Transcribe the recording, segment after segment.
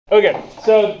Okay,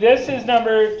 so this is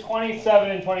number 27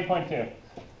 and 20.2.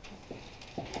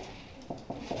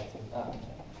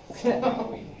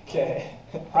 Okay.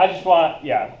 I just want,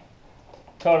 yeah,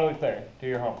 totally clear. Do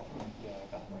your homework.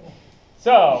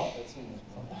 So,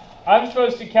 I'm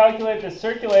supposed to calculate the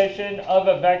circulation of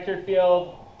a vector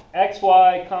field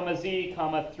xy, comma z,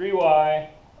 comma 3y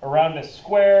around a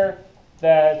square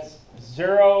that's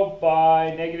 0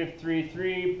 by negative 3,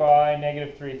 3 by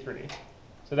negative 3, 3.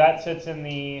 So that sits in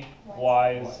the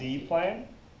yz plane,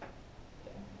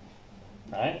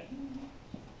 right?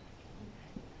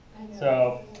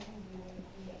 So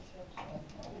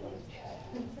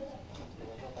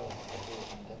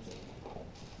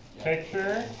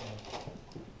picture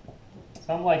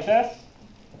something like this,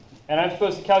 and I'm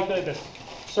supposed to calculate the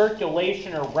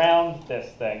circulation around this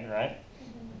thing, right?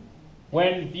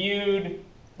 When viewed,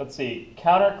 let's see,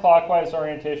 counterclockwise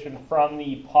orientation from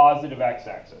the positive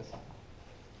x-axis.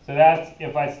 So that's,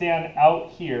 if I stand out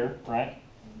here, right,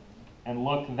 and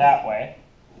look that way,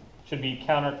 it should be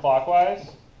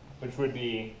counterclockwise, which would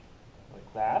be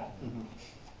like that.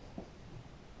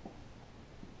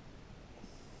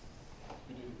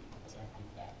 We do exactly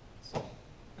that. So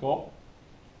Cool.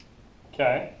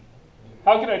 Okay.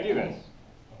 How can I do this?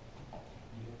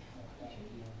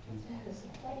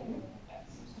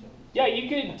 Yeah, you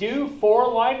could do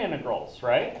 4 line integrals,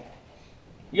 right?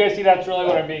 You guys see that's really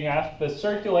what I'm being asked. The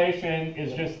circulation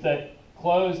is just the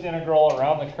closed integral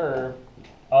around the curve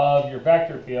of your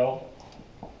vector field.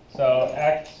 So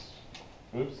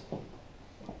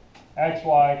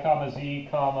xy, comma z,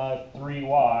 comma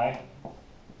 3y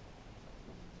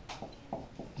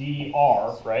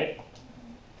dr, right?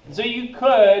 So you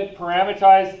could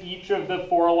parameterize each of the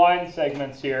 4 line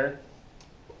segments here,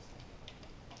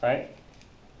 right?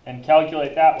 And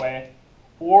calculate that way.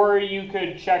 Or you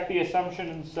could check the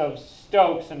assumptions of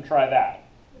Stokes and try that.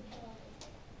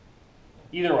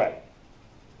 Either way.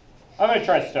 I'm going to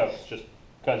try Stokes just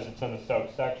because it's in the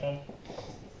Stokes section.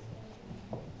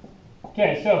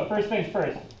 Okay, so first things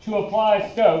first. To apply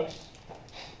Stokes,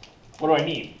 what do I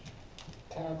need?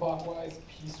 counterclockwise,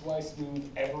 piecewise smooth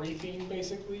everything,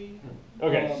 basically.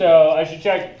 Okay, so I should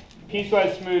check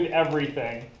piecewise smooth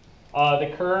everything.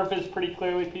 The curve is pretty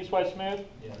clearly piecewise smooth.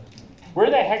 Yeah. Where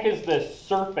the heck is the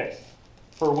surface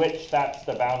for which that's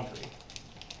the boundary?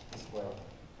 Well,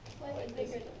 Slightly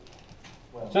bigger than.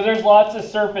 well. So there's lots of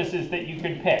surfaces that you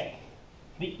could pick.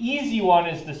 The easy one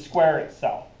is the square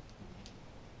itself.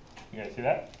 You guys see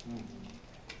that?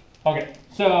 Okay,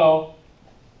 so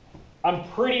I'm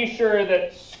pretty sure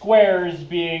that squares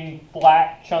being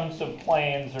flat chunks of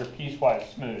planes are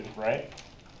piecewise smooth, right?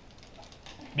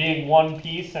 Being one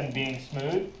piece and being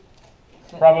smooth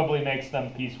probably makes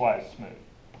them piecewise smooth.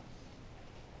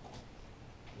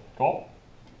 Cool?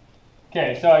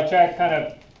 Okay, so I check kind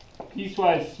of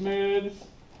piecewise smooths.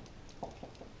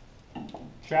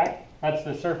 Check. That's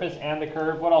the surface and the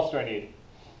curve. What else do I need?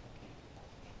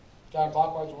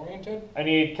 Counterclockwise oriented. I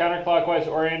need counterclockwise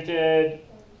oriented,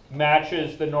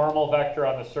 matches the normal vector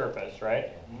on the surface, right?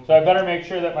 So I better make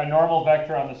sure that my normal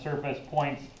vector on the surface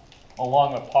points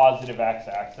along the positive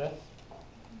x-axis.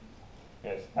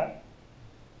 Yes.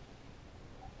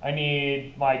 I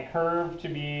need my curve to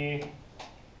be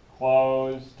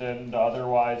closed and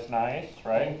otherwise nice,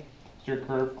 right? Is your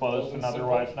curve closed and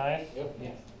otherwise nice? Yep.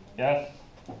 Yes. Yes?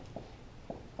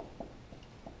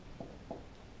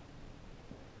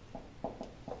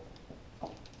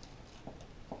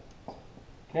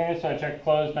 Okay, so I check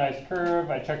closed, nice curve.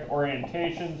 I check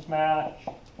orientations match.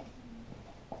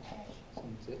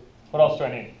 What else do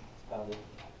I need? Bounded.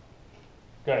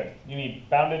 Good. You need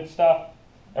bounded stuff.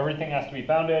 Everything has to be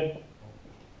bounded.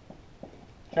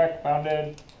 Check,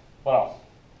 bounded. What else?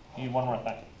 You need one more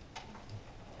thing.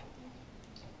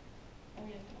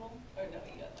 Orientable? Or no,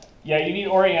 you got that. Yeah, you need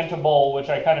orientable, which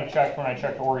I kind of checked when I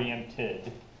checked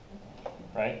oriented.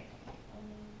 Right?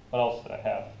 What else did I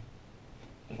have?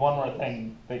 There's one more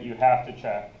thing that you have to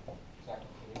check.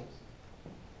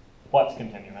 What's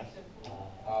continuous? The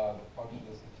function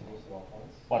is continuous at all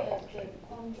points. What function?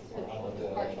 Partial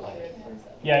derivatives.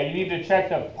 Yeah, you need to check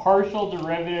the partial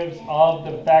derivatives of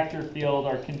the vector field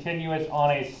are continuous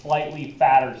on a slightly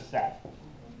fatter set.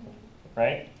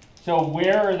 Right? So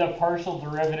where are the partial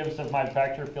derivatives of my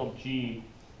vector field G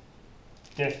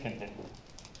discontinuous?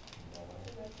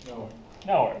 No.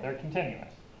 Nowhere. They're continuous.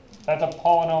 That's a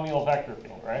polynomial vector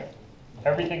field, right?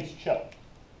 Everything's chill.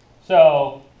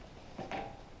 So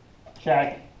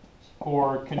check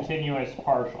for continuous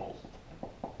partials.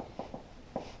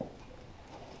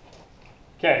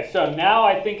 Okay, so now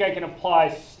I think I can apply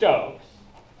Stokes.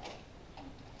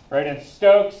 Right, and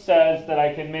Stokes says that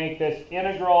I can make this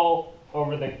integral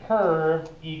over the curve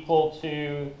equal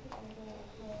to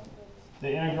the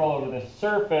integral over the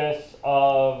surface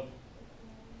of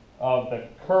the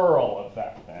curl of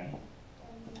that thing.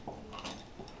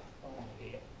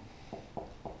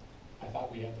 I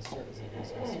thought we had the surface of it,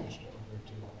 so I switched over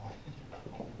to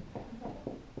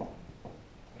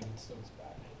and it's Stokes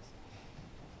backwards.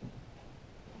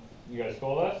 You guys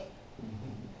cool with us?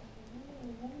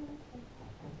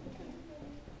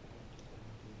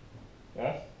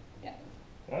 Yes? Yeah.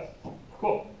 Yes?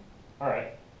 Cool. All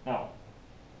right. Now,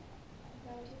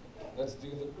 Let's do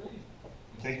the breed.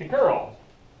 take the curl.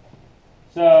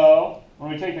 So,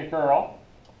 when we take the curl,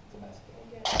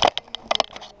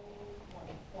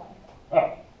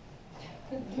 oh.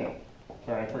 So,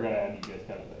 sorry, I forgot I had you guys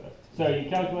calculate this. So you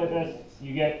calculate this,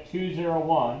 you get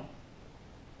 201,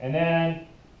 and then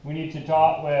we need to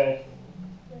dot with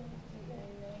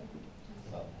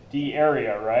the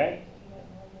area, right?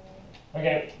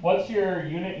 Okay, what's your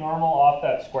unit normal off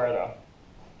that square though?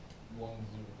 1, 0,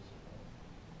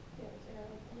 0.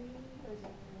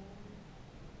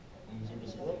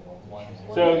 1, 0,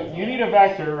 0. So you need a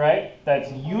vector, right, that's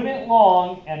unit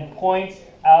long and points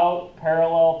out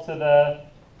parallel to the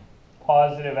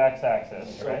positive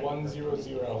x-axis, So right? 1, 0,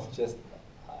 0. It's just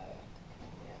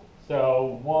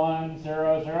So 1,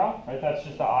 0, 0, right? That's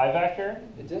just the I vector.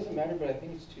 It doesn't matter, but I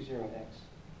think it's 20x.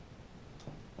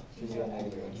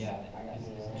 yeah.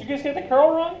 Did you guys get the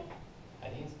curl wrong? I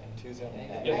think it's 2, 0. I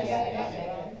got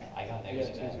I got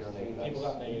negative 2 X. 0 People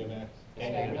got negative X. Yeah,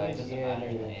 negative X doesn't Yeah, matter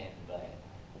in the negative. end, but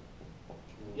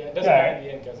Yeah, it doesn't Okay. matter in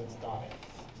the end because it's dotted.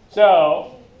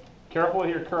 So, careful with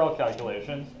your curl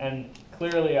calculations, and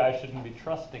clearly I shouldn't be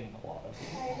trusting a lot of you.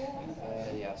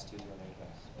 Yeah, it's 2 0 x.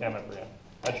 Damn it, Brian.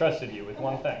 I trusted you with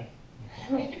one thing.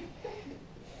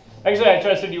 Actually, I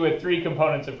trusted you with 3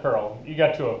 components of curl. You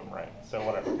got 2 of them right, so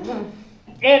whatever.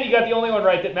 And you got the only one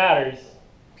right that matters.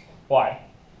 Why?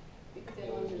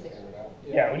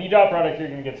 Yeah, when you dot product, you're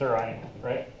going to get 0 anyway,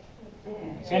 right?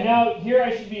 And now here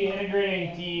I should be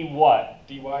integrating d what?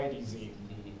 dy, dz.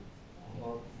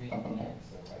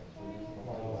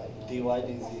 dy,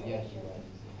 dz. Yeah.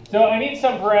 So I need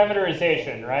some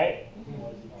parameterization, right?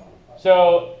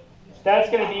 So that's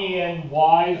going to be in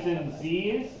y's and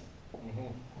z's,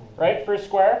 right, for a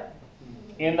square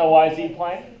in the yz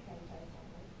plane.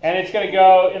 And it's going to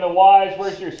go in the y's,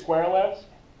 where's your square live?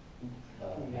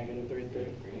 Negative 3 3.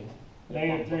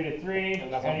 Negative 3 to 3,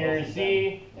 And that's on and your both of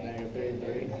z, Negative 3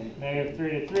 3. negative 3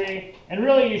 to 3. And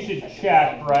really you should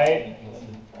check, right,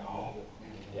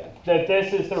 that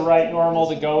this is the right normal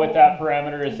to go with that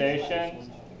parameterization.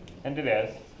 And it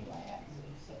is.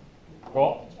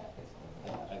 Cool?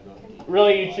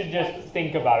 Really, you should just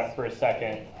think about it for a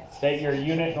second, that your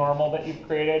unit normal that you've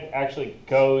created actually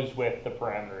goes with the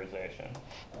parameterization.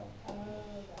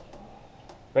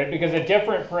 Right? Because a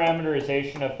different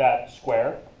parameterization of that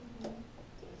square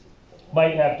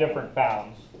might have different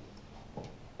bounds.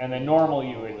 And the normal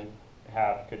you would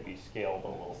have could be scaled a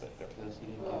little bit different.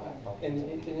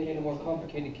 And in a more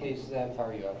complicated case, that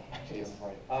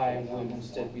I would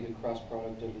instead be the cross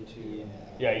product of the two.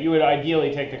 Yeah, you would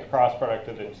ideally take the cross product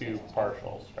of the 2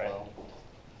 partials, right?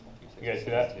 You guys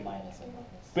see that?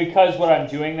 Because what I'm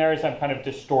doing there is I'm kind of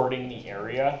distorting the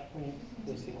area.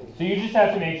 So you just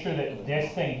have to make sure that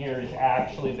this thing here is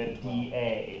actually the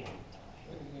dA,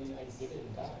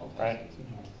 right?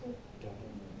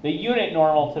 The unit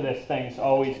normal to this thing is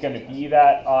always going to be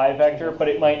that I vector, but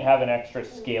it might have an extra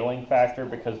scaling factor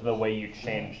because of the way you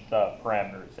changed the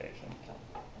parameterization.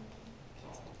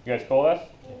 You guys cool with this?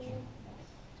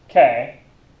 Okay.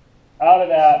 Out of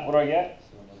that, what do I get?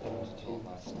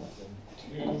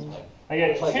 I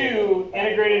get 2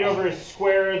 integrated over a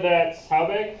square that's how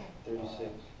big? 36.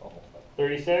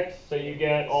 36. So you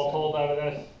get all told out of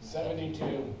this?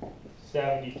 72.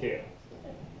 72.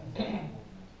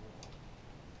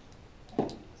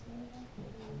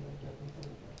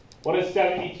 What does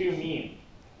 72 mean?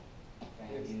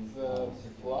 It's the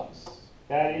flux.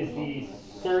 That is the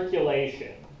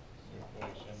circulation,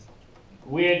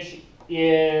 which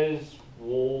is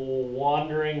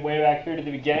wandering way back here to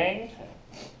the beginning.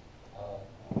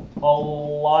 A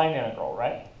line integral,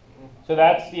 right? So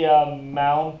that's the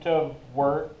amount of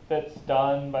work that's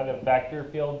done by the vector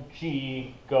field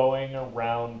G going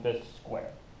around this square.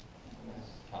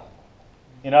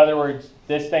 In other words,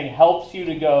 this thing helps you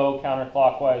to go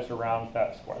counterclockwise around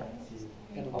that square.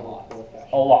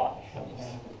 A lot.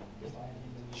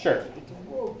 Sure.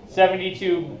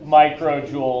 72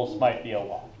 microjoules might be a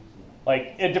lot.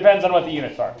 Like, it depends on what the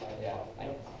units are.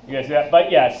 You guys see that?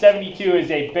 But yeah, 72 is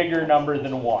a bigger number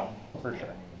than 1, for sure.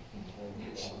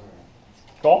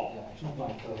 Cool?